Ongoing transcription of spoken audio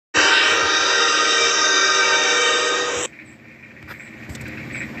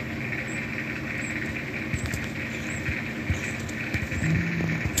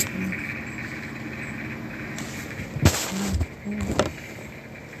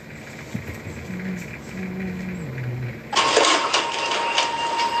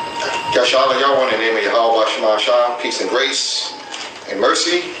Yashala Yahweh, in the name of Yahweh Shema Shah, peace and grace and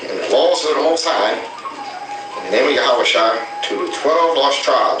mercy and the laws of the Most High, in the name of Yahweh Shah, to the 12 lost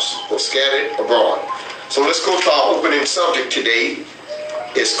tribes who are scattered abroad. So let's go to our opening subject today.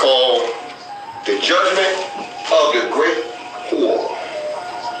 It's called the Judgment of the Great Whore.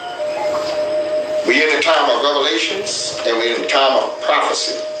 We're in the time of revelations and we're in the time of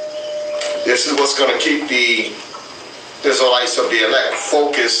prophecy. This is what's going to keep the Israelites of the elect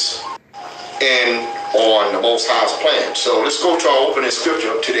focused in on the Most High's plan. So let's go to our opening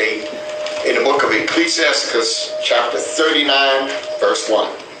scripture today in the book of Ecclesiasticus, chapter 39, verse 1.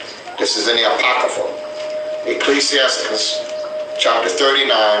 This is in the Apocrypha. Ecclesiasticus, chapter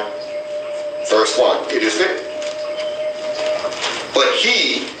 39, verse 1. It is written, "But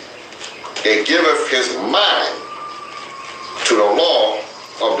he that giveth his mind to the law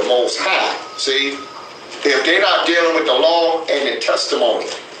of the Most High." See, if they're not dealing with the law and the testimony,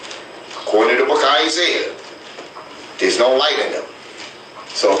 according to the book of Isaiah, there's no light in them.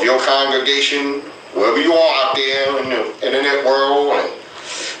 So if your congregation, wherever you are out there in the internet world, and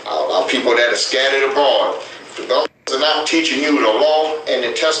our people that are scattered abroad, if the brothers are not teaching you the law and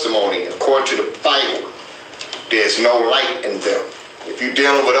the testimony according to the Bible, there's no light in them. If you're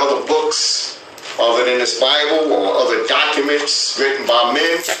dealing with other books other than this Bible or other documents written by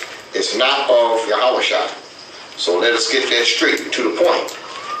men, it's not of Yahweh Shah. So let us get that straight to the point.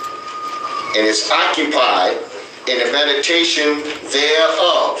 And it's occupied in the meditation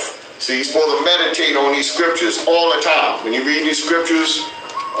thereof. So you're supposed to meditate on these scriptures all the time. When you read these scriptures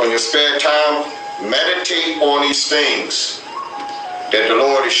on your spare time, meditate on these things that the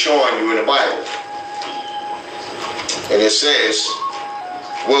Lord is showing you in the Bible. And it says,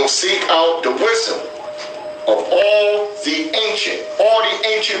 "We'll seek out the wisdom of all the ancient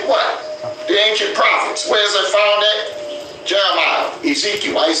what? The ancient prophets." Where is it found at? Jeremiah,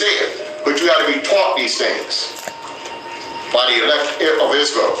 Ezekiel, Isaiah. But you got to be taught these things by the elect of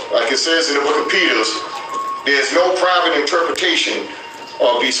Israel. Like it says in the book of Peter, there's no private interpretation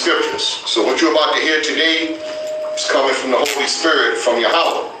of these scriptures. So what you're about to hear today is coming from the Holy Spirit, from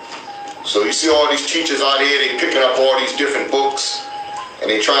Yahweh. So you see all these teachers out here, they picking up all these different books, and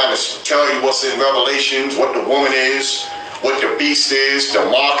they trying to tell you what's in Revelations, what the woman is, what the beast is, the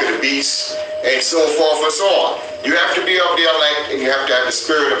mark of the beast, and so forth and so on. You have to be of the elect, and you have to have the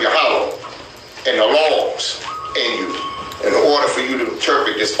spirit of Yahweh and the laws in you in order for you to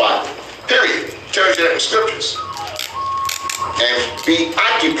interpret this Bible. Period. It tells you that in the scriptures. And be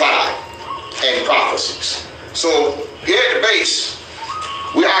occupied in prophecies. So here at the base,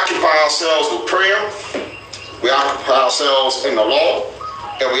 we occupy ourselves with prayer, we occupy ourselves in the law,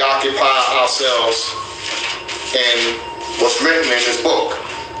 and we occupy ourselves in what's written in this book.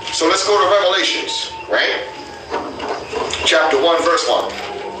 So let's go to Revelations, right? Chapter 1, verse 1.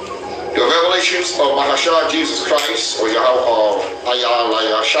 The revelations of Mahashah Jesus Christ, or Yahweh,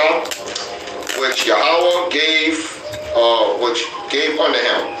 which Yahweh gave unto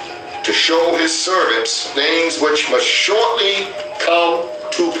him to show his servants things which must shortly come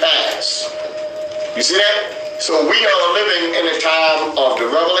to pass. You see that? So we are living in the time of the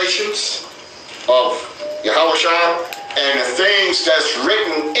revelations of Yahweh Shah, and the things that's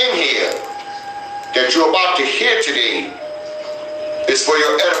written in here that you're about to hear today is for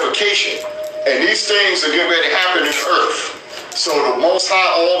your edification. And these things are getting ready to happen in the earth. So the Most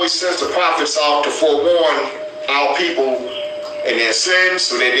High always sends the prophets out to forewarn our people in their sins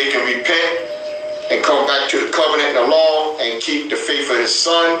so that they can repent and come back to the covenant and the law and keep the faith of his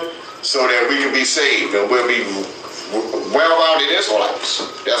Son so that we can be saved and we'll be well-rounded Israelites.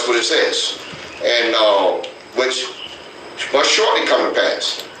 That's what it says. And which must shortly come to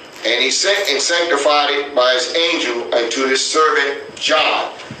pass. And he sent and sanctified it by his angel unto his servant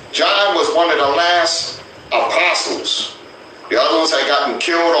John. John was one of the last apostles. The other ones had gotten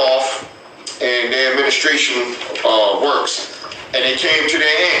killed off in their administration works, and they came to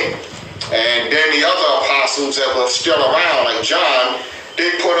their end. And then the other apostles that were still around, like John,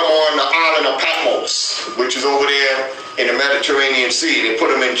 they put him on the island of Patmos, which is over there in the Mediterranean Sea. They put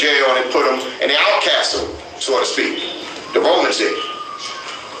him in jail, and they outcast him, so to speak. The Romans did.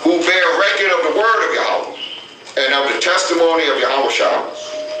 Who bear record of the word of Yahweh and of the testimony of Yahweh Shah,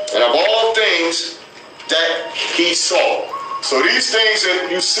 and of all things that he saw. So these things that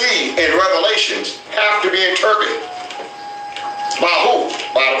you see in Revelations have to be interpreted. By who?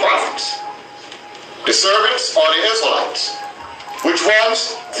 By the prophets. The servants or the Israelites? Which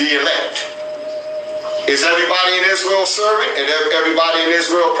ones? The elect. Is everybody in Israel servant and everybody in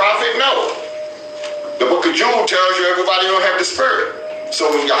Israel prophet? No. The book of Jude tells you everybody don't have the spirit. So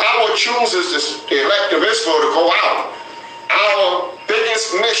when Yahweh chooses the elect of Israel to go out, our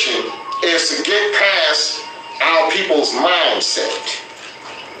biggest mission is to get past our people's mindset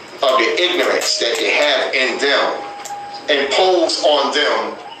of the ignorance that they have in them, imposed on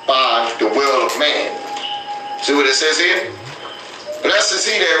them by the will of man. See what it says here? Blessed is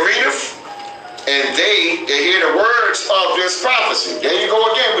he that readeth, and they that hear the words of this prophecy. There you go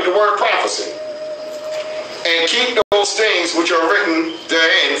again with the word prophecy. And keep those things which are written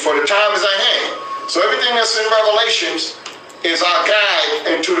therein, for the time is at hand. So everything that's in Revelations is our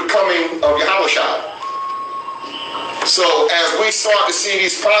guide into the coming of Yahushua. So as we start to see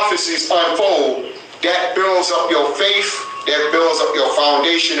these prophecies unfold, that builds up your faith, that builds up your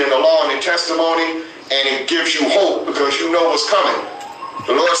foundation in the law and the testimony, and it gives you hope because you know what's coming.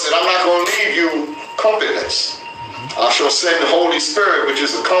 The Lord said, I'm not going to leave you comfortless. I shall send the Holy Spirit, which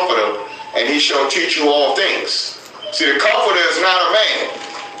is the comforter, and he shall teach you all things. See, the comforter is not a man.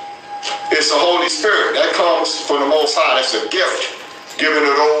 It's the Holy Spirit. That comes from the Most High. That's a gift given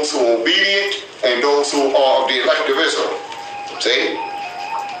to those who are obedient and those who are of the elect of Israel. See?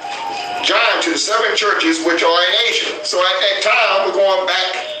 John to the 7 churches which are in Asia. So at that time, we're going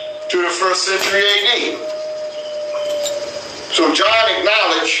back to the 1st century AD. So John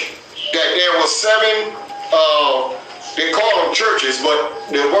acknowledged that there were 7, they call them churches,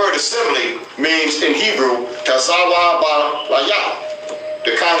 but the word assembly means in Hebrew, Tazawa Ba Laya,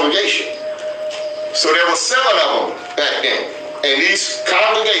 the congregation. So there were 7 of them back then. And these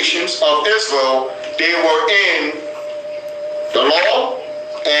congregations of Israel, they were in the law,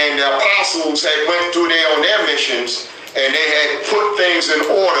 and the apostles had went through there on their missions, and they had put things in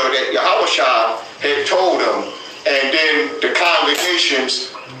order that Yahushua had told them. And then the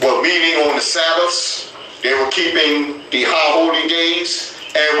congregations were meeting on the Sabbaths. They were keeping the high holy days.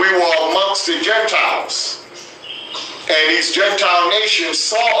 And we were amongst the Gentiles. And these Gentile nations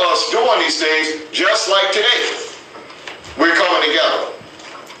saw us doing these things just like today. We're coming together.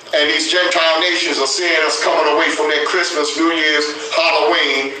 And these Gentile nations are seeing us coming away from their Christmas, New Year's,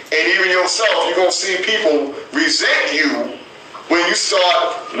 Halloween. And even yourself, you're going to see people resent you when you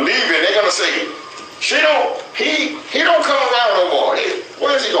start leaving. They're going to say, he don't come around no more.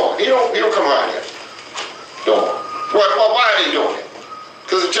 Where is he going? He don't come around here. Why are they doing it?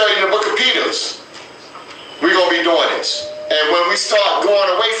 Because it tells you in the book of Peter's, we're going to be doing this. And when we start going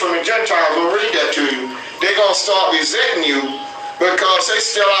away from the Gentiles, we'll read that to you, they're going to start resenting you because they're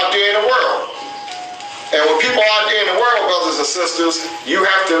still out there in the world. And when people are out there in the world, brothers and sisters, you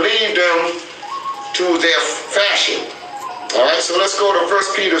have to leave them to their fashion. All right, so let's go to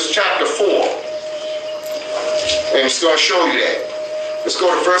 1 Peter chapter 4. And it's going to show you that. Let's go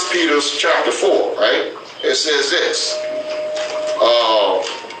to 1 Peter chapter 4, right? It says this.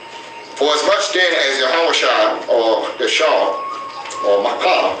 For as much then as Yahushua or Yeshua or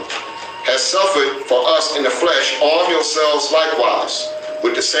Makah has suffered for us in the flesh, arm yourselves likewise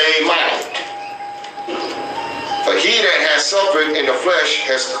with the same mind. For he that has suffered in the flesh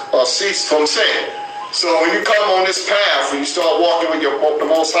has ceased from sin. So when you come on this path, when you start walking with the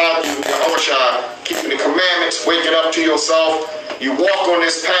Most High, with Yahushua, keeping the commandments, waking up to yourself, you walk on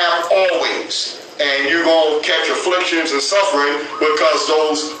this path always. And you're going to catch afflictions and suffering because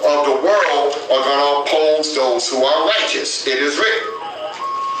those of the world are going to oppose those who are righteous. It is written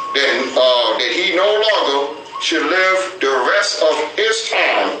that he no longer should live the rest of his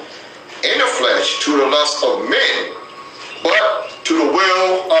time in the flesh to the lust of men, but to the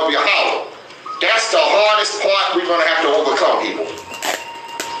will of Yahweh. That's the hardest part we're going to have to overcome, people.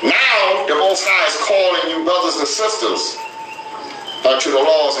 Now, the Most High is calling you brothers and sisters to the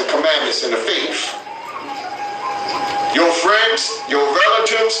laws and commandments in the faith. Your friends, your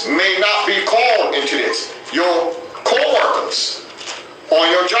relatives may not be called into this. Your co-workers on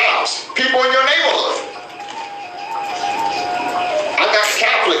your jobs, people in your neighborhood. I got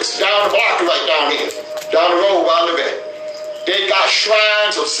Catholics down the block right down here, down the road where I live at. They got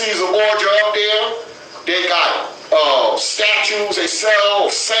shrines of Caesar Borgia up there. They got statues they sell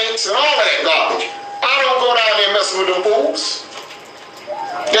of saints and all of that garbage. I don't go down there messing with them fools.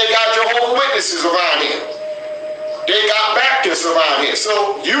 They got Jehovah's Witnesses around here. They got Baptists around here.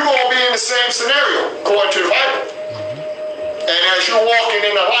 So you're going to be in the same scenario, according to the Bible. And as you're walking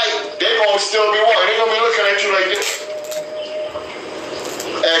in the light, they're going to still be walking. They're going to be looking at you like this.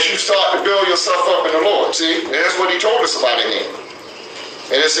 As you start to build yourself up in the Lord. See? And that's what he told us about in here.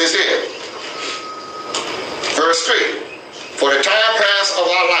 And it says here, verse 3, for the time past of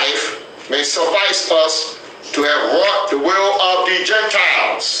our life may suffice us to have wrought the will of the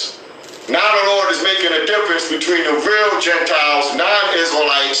Gentiles. Now the Lord is making a difference between the real Gentiles,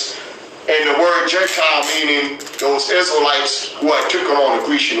 non-Israelites, and the word Gentile meaning those Israelites who had taken on the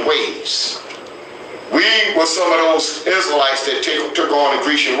Grecian ways. We were some of those Israelites that took on the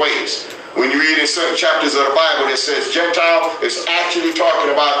Grecian ways. When you read in certain chapters of the Bible that says Gentile, it's actually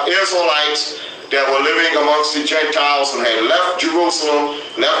talking about Israelites that were living amongst the Gentiles and had left Jerusalem,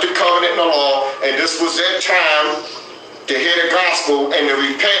 left the covenant and the law, and this was their time to hear the gospel and to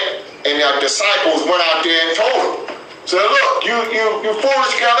repent, and their disciples went out there and told them. So look, you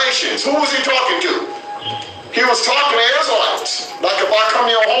foolish Galatians, who was he talking to? He was talking to Israelites. Like if I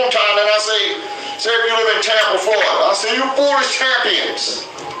come to your hometown and I say if you live in Tampa, Florida, I say, you foolish champions.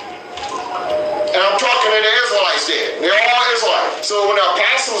 And I'm talking to the Israelites there. They're all Israelites. So when the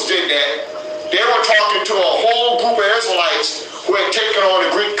apostles did that, they were talking to a whole group of Israelites who had taken on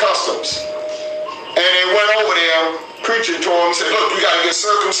the Greek customs. And they went over there preaching to them, said, look, you got to get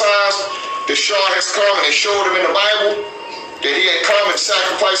circumcised. The Shah has come, and they showed him in the Bible that he had come and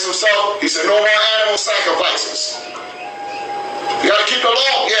sacrificed himself. He said, no more animal sacrifices. You got to keep the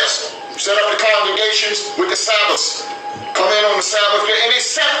law, yes. Set up the congregations with the Sabbaths. Come in on the Sabbath day, and they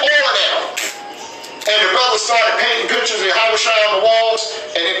set all of that. And the brothers started painting pictures of Yahushua on the walls,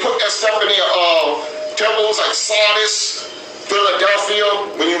 and they put that stuff in their temples like Sardis, Philadelphia,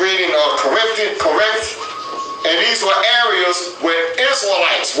 when you read in Corinth. And these were areas where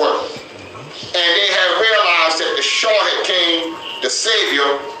Israelites were. And they had realized that the Shah had came, the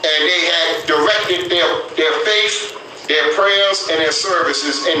Savior, and they had directed their faith, their prayers, and their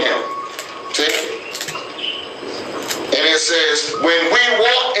services in him. See? And it says, when we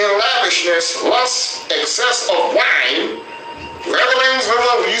walk in lavishness, lust, excess of wine, revelings,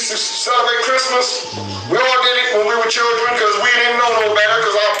 remember we used to celebrate Christmas? We all did it when we were children because we didn't know no better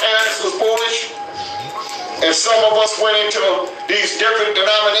because our parents was foolish. And some of us went into these different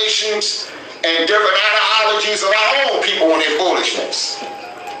denominations and different ideologies of our own people in their foolishness.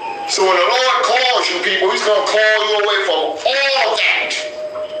 So when the Lord calls you people, he's going to call you away from all of that.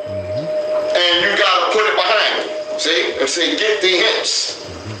 And you got to put it behind you. See? And say, get the hints.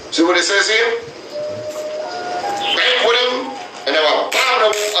 See what it says here? Banqueting and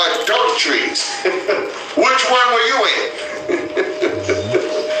abominable adulteries. Which one were you in?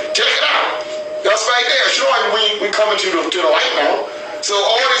 Check it out. That's right there. Showing we coming to the light now. So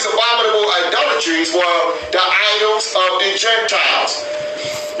all these abominable idolatries were the idols of the Gentiles.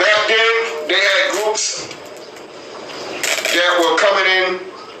 Back then, they had groups that were coming in,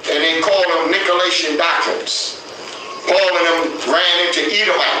 and they called them Nicolaitan doctrines. Paul and them ran into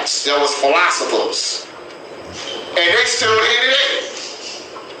Edomites. There was philosophers. And they still here today.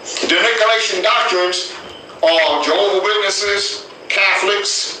 The Nicolaitan doctrines are Jehovah's Witnesses,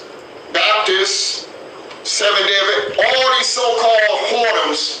 Catholics, Baptists, Seventh-day Adventists, all these so-called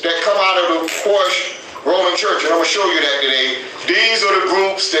whoredoms that come out of the Porsche Roman Church. And I'm going to show you that today. These are the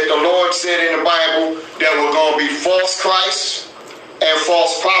groups that the Lord said in the Bible that were going to be false Christs and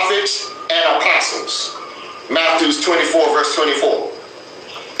false prophets and apostles. Matthew 24, verse 24.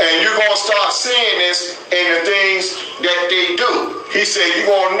 And you're going to start seeing this in the things that they do. He said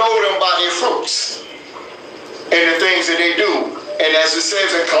you're going to know them by their fruits and the things that they do. And as it says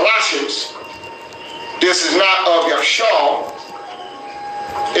in Colossians, this is not of Yahshua,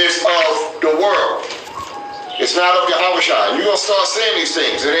 it's of the world. It's not of Yahushua. You're going to start seeing these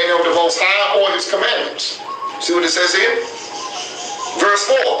things. It ain't of the Most High or his commandments. See what it says here? Verse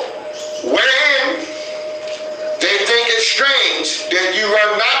 4. Wherein they think it strange that you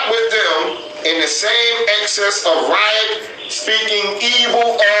run not with them in the same excess of riot, speaking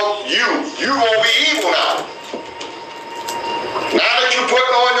evil of you. You're going to be evil now. Now that you're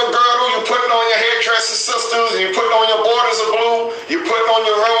putting on your girdle, you're putting on your hairdresser sisters, and you're putting on your borders of blue, you're putting on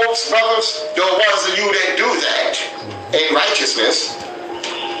your robes, brothers, the ones of you that do that in righteousness,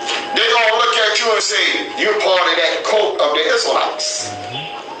 they're going to look at you and say, you're part of that coat of the Israelites.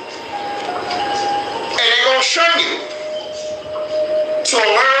 And they're going to shun you. So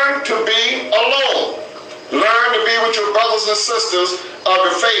learn to be alone. Learn to be with your brothers and sisters of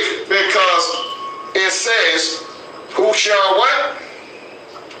the faith, because it says, who shall what?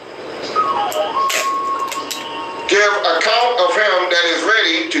 Give account of him that is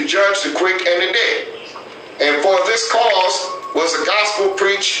ready to judge the quick and the dead. And for this cause was the gospel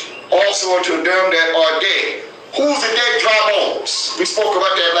preached also unto them that are dead. Who's the dead dry bones? We spoke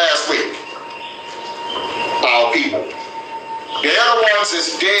about that last week. Our people. The other ones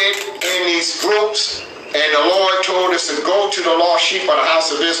is dead in these groups. And the Lord told us to go to the lost sheep of the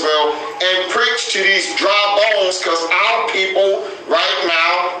house of Israel and preach to these dry bones, because our people right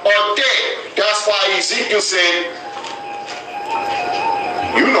now are dead. That's why Ezekiel said,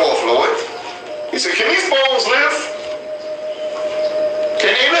 you know it, Lord. He said, can these bones live?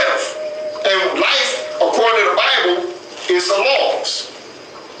 Can they live? And life, according to the Bible, is the laws.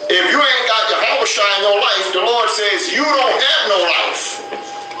 If you ain't got your Yahushua in your life, the Lord says you don't have no life.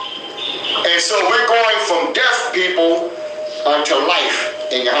 And so we're going from deaf people unto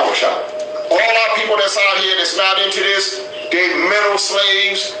life in Yahushua. All our people that's out here that's not into this, they mental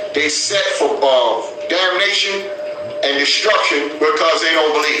slaves. They set for damnation and destruction because they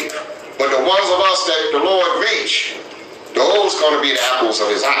don't believe. But the ones of us that the Lord reach, those going to be the apples of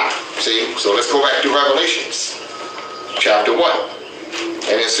his eye. See? So let's go back to Revelations chapter 1.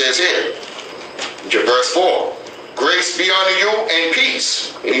 And it says here, verse 4, grace be unto you and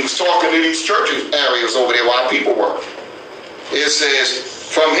peace. And he was talking to these churches areas over there where our people were. It says,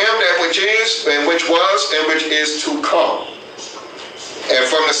 from him that which is, and which was, and which is to come. And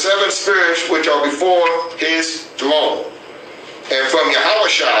from the seven spirits which are before his throne. And from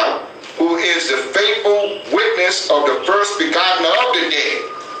Yahushua, who is the faithful witness of the first begotten of the dead.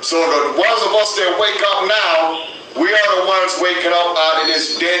 So the ones of us that wake up now, we are the ones waking up out of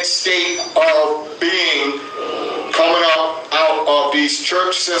this dead state of being, coming up out of these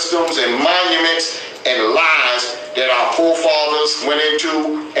church systems and monuments and lies that our forefathers went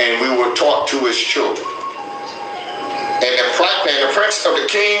into and we were taught to as children. And the prince of the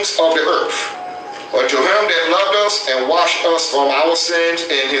kings of the earth, unto him that loved us and washed us from our sins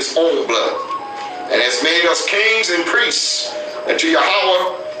in his own blood, and has made us kings and priests unto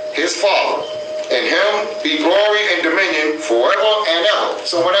Yahweh his Father. And him be glory and dominion forever and ever.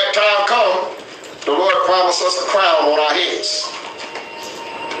 So when that time comes, the Lord promised us a crown on our heads.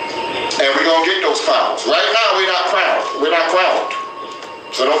 And we're going to get those crowns. Right now, we're not crowned. We're not crowned.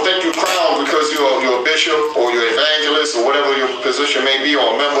 So don't think you're crowned because you're a bishop or you're evangelist or whatever your position may be,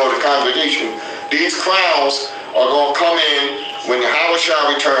 or a member of the congregation. These crowns are going to come in when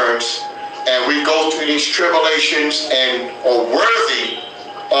Yahushua returns, and we go through these tribulations and are worthy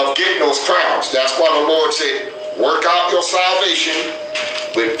of getting those crowns. That's why the Lord said, work out your salvation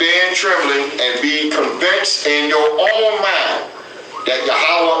with fear and trembling, and be convinced in your own mind that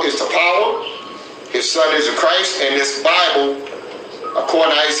Yahweh is the power, his son is the Christ, and this Bible,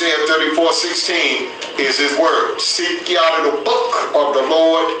 according to Isaiah 34:16, is his word. Seek ye out of the book of the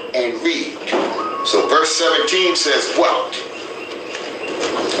Lord and read. So verse 17 says what?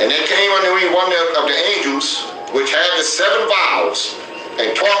 And then came unto me one of the angels, which had the 7 vials,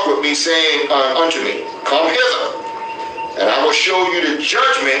 and talked with me, saying unto me, come hither, and I will show you the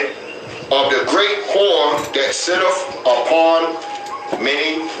judgment of the great whore that sitteth upon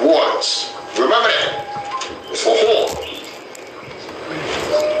many waters. Remember that. It's for whore.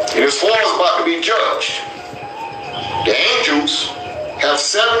 And this whore is about to be judged. The angels have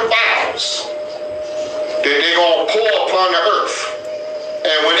 7 vials that they're going to pour upon the earth.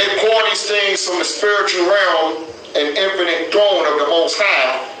 And when they pour these things from the spiritual realm and infinite throne of the Most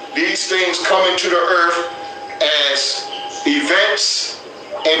High, these things come into the earth as events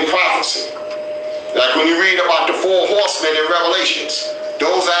and prophecy. Like when you read about the 4 horsemen in Revelations,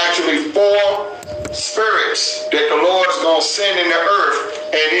 those are actually 4 spirits that the Lord is going to send in the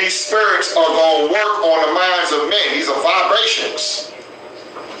earth, and these spirits are going to work on the minds of men. These are vibrations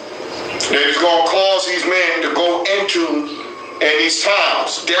that is going to cause these men to go into in these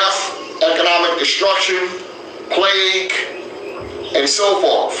times: death, economic destruction, plague, and so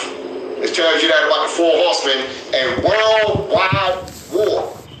forth. It tells you that about the 4 horsemen and worldwide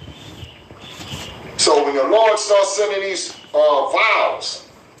war. So when the Lord starts sending these vials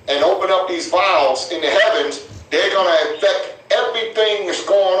and open up these vials in the heavens, they're going to affect everything that's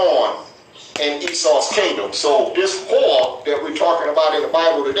going on in Esau's kingdom. So this whore that we're talking about in the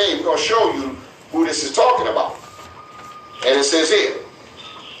Bible today, we're going to show you who this is talking about. And it says here,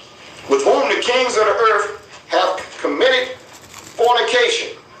 with whom the kings of the earth have committed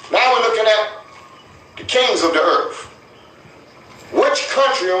fornication. Now we're looking at the kings of the earth. Which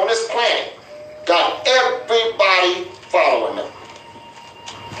country on this planet got everybody following them?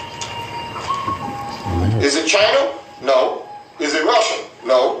 Is it China? No. Is it Russia?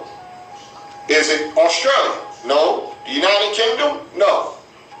 No. Is it Australia? No. The United Kingdom? No.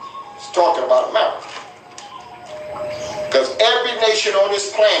 It's talking about America. Because every nation on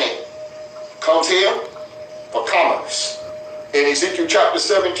this planet comes here for commerce. In Ezekiel chapter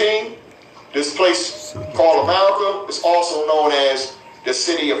 17, this place called America is also known as the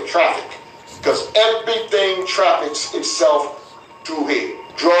city of traffic, because everything traffics itself through here.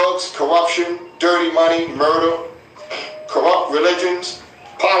 Drugs, corruption, dirty money, murder, corrupt religions,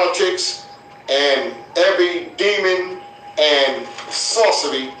 politics, and every demon and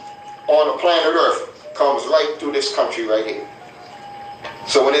sorcery on the planet Earth comes right through this country right here.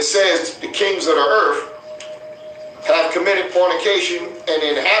 So when it says the kings of the earth have committed fornication, and the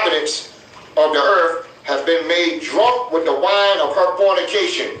inhabitants of the earth have been made drunk with the wine of her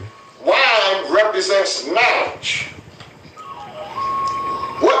fornication. Wine represents knowledge.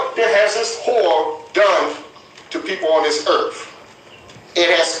 What has this whore done to people on this earth? It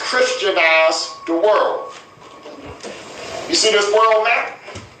has Christianized the world. You see this world map?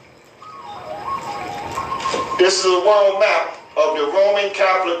 This is a world map of the Roman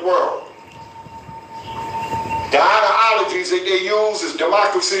Catholic world. The ideologies that they use is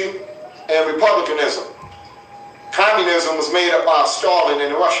democracy and republicanism. Communism was made up by Stalin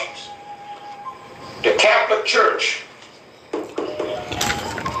and the Russians. The Catholic Church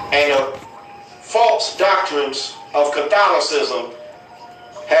and the false doctrines of Catholicism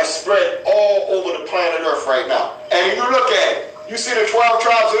has spread all over the planet Earth right now. And if you look at it, you see the 12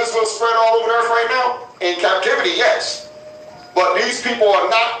 tribes of Israel spread all over the earth right now? In captivity, yes. But these people are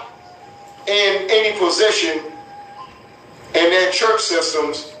not in any position in their church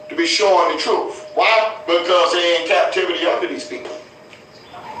systems to be showing the truth. Why? Because they're in captivity under these people.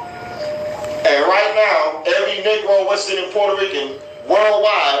 And right now, every Negro, Western, and Puerto Rican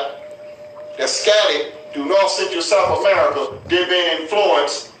worldwide that's scattered through North Central South America, they're being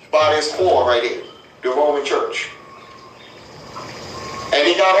influenced by this whore right here, the Roman Church. And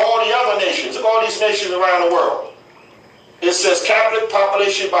he got all the other nations, all these nations around the world. It says Catholic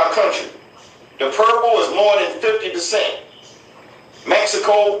population by country. The purple is more than 50%.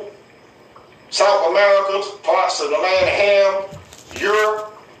 Mexico, South America, parts of the land of Ham,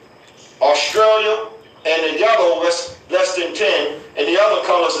 Europe, Australia, and the yellow less than 10, and the other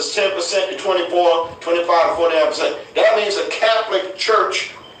colors is 10% to 24, 25 to 49%. That means the Catholic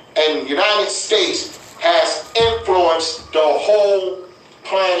Church in the United States has influenced the whole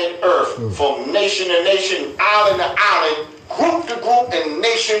planet Earth, from nation to nation, island to island, group to group, and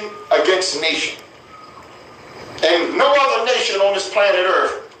nation against nation. And no other nation on this planet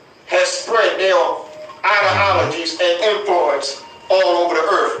Earth has spread their ideologies and influence all over the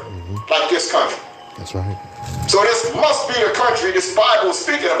earth like this country. That's right. So this must be the country this Bible is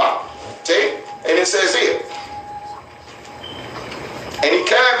speaking about. See? And it says here, and he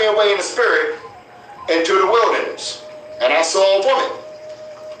carried me away in the spirit into the wilderness, and I saw a woman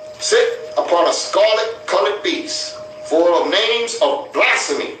sit upon a scarlet-colored beast, full of names of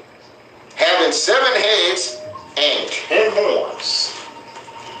blasphemy, having 7 heads and 10 horns.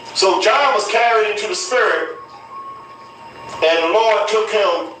 So John was carried into the spirit, and the Lord took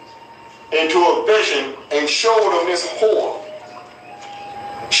him into a vision and showed him this whore.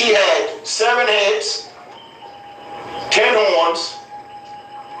 She had 7 heads, 10 horns,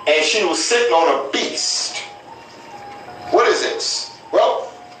 and she was sitting on a beast. What is this? Well,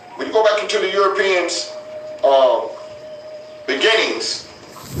 when you go back into the Europeans' beginnings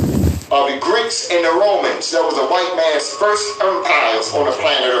of the Greeks and the Romans, that was a white man's first empires on the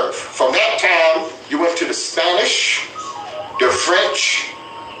planet Earth. From that time, you went to the Spanish, the French,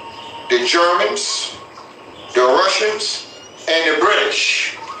 the Germans, the Russians, and the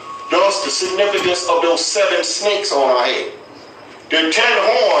British. Thus, the significance of those 7 snakes on our head. The 10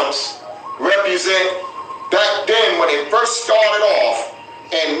 horns represent back then when they first started off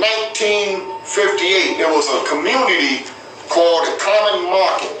in 1958. There was a community called the Common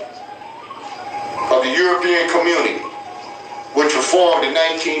Market of the European Community, which was formed in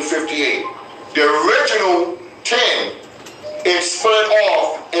 1958. The original 10 is split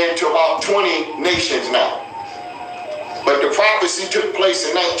off into about 20 nations now. But the prophecy took place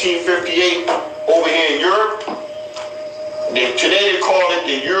in 1958 over here in Europe. Today they call it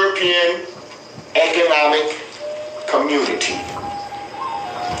the European Economic Community.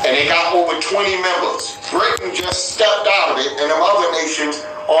 And they got over 20 members. Britain just stepped out of it, and them other nations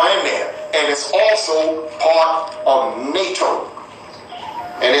are in there. And it's also part of NATO.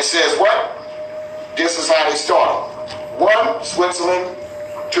 And it says what? This is how they started. 1, Switzerland.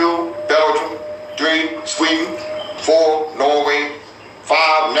 2, Belgium. 3, Sweden. 4, Norway.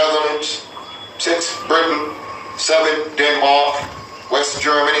 5, Netherlands. 6, Britain. 7, Denmark. West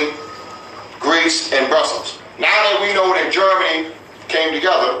Germany. Greece, and Brussels. Now that we know that Germany came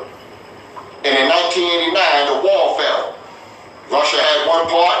together, and in 1989 the wall fell. Russia had one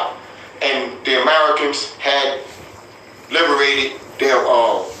part, and the Americans had liberated their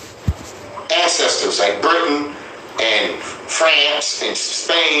ancestors, like Britain and France and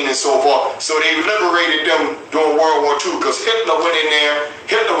Spain and so forth. So they liberated them during World War II, because Hitler went in there.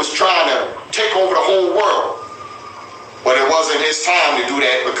 Hitler was trying to take over the whole world. But it wasn't his time to do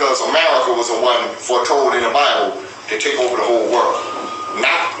that, because America was the one foretold in the Bible to take over the whole world,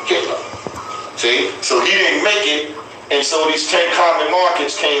 not Hitler. See? So he didn't make it, and so these 10 common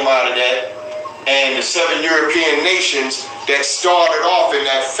markets came out of that, and the 7 European nations that started off in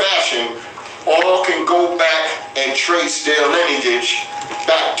that fashion all can go back and trace their lineage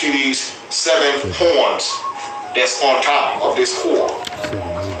back to these 7 horns that's on top of this whore.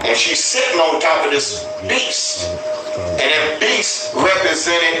 And she's sitting on top of this beast. And that beast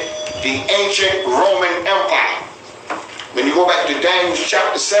represented the ancient Roman Empire. When you go back to Daniel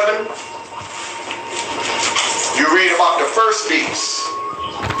chapter 7, you read about the first beast.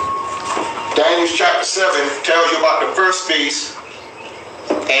 Daniel chapter 7 tells you about the first beast,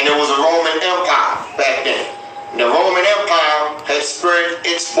 and it was a Roman Empire back then. The Roman Empire had spread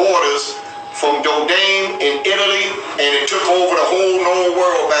its borders from Dodane in Italy, and it took over the whole known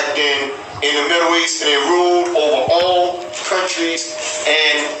world back then in the Middle East, and it ruled over all countries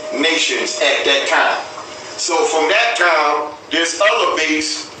and nations at that time. So from that time, this other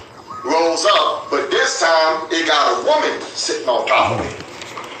beast rose up, but this time it got a woman sitting on top of it.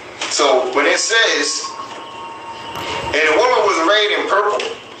 So when it says, and the woman was arrayed in purple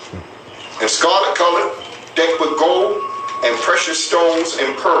and scarlet colored, decked with gold and precious stones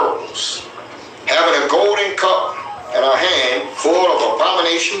and pearls, having a golden cup in her hand full of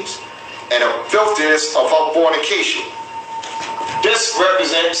abominations and the filthiness of her fornication. This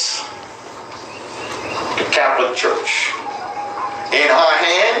represents the Catholic Church. In her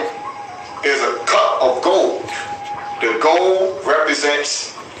hand is a cup of gold. The gold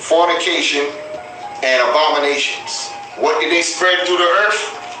represents fornication and abominations. What did they spread through the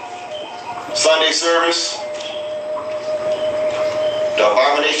earth? Sunday service. The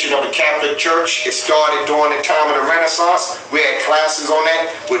abomination of the Catholic Church. It started during the time of the Renaissance. We had classes on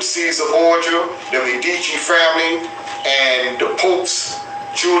that with Caesar Borgia, the Medici family, and the popes,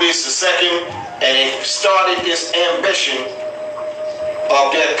 Julius II, and it started this ambition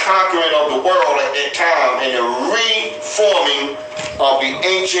of their conquering of the world at that time and the reforming of the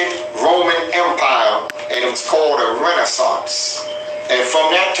ancient Roman Empire, and it was called a Renaissance. And from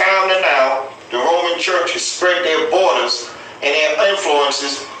that time to now, the Roman Church has spread their borders and their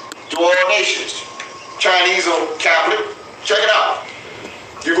influences to all nations. Chinese are Catholic. Check it out.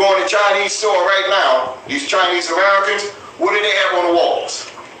 You go in the Chinese store right now, these Chinese Americans, what do they have on the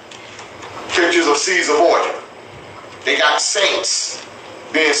walls? Pictures of Caesar Borgia. They got saints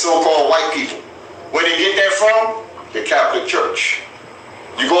being so-called white people. Where they get that from? The Catholic Church.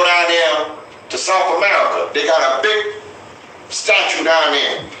 You go down there to South America, they got a big statue down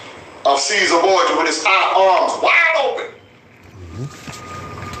there of Caesar Borgia with his arms wide open.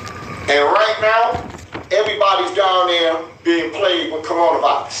 And right now, everybody's down there being plagued with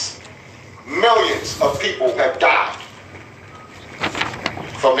coronavirus. Millions of people have died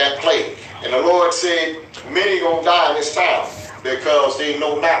from that plague. And the Lord said, many gonna die in this time because they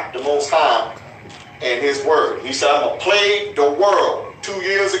know not the Most High and His word. He said, I'm gonna plague the world. 2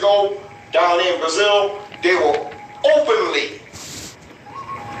 years ago, down in Brazil, they were openly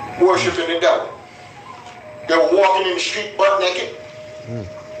worshiping the devil. They were walking in the street butt naked.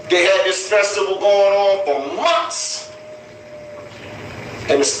 They had this festival going on for months.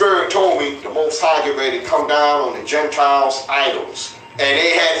 And the Spirit told me the Most High get ready to come down on the Gentiles' idols. And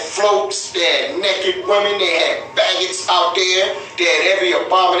they had floats, they had naked women, they had maggots out there, they had every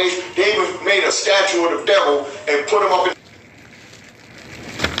abomination. They even made a statue of the devil and put him up in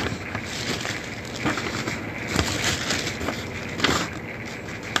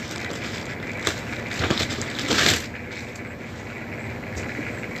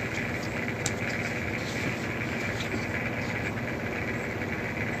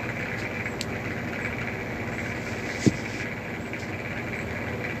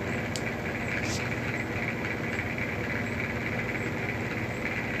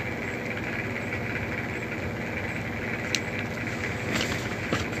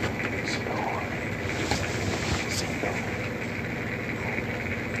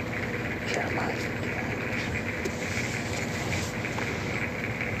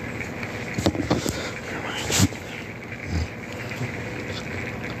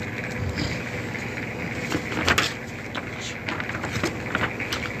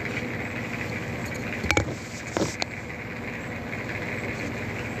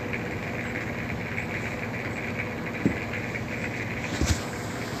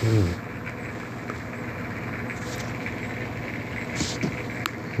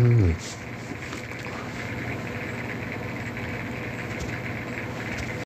Mm.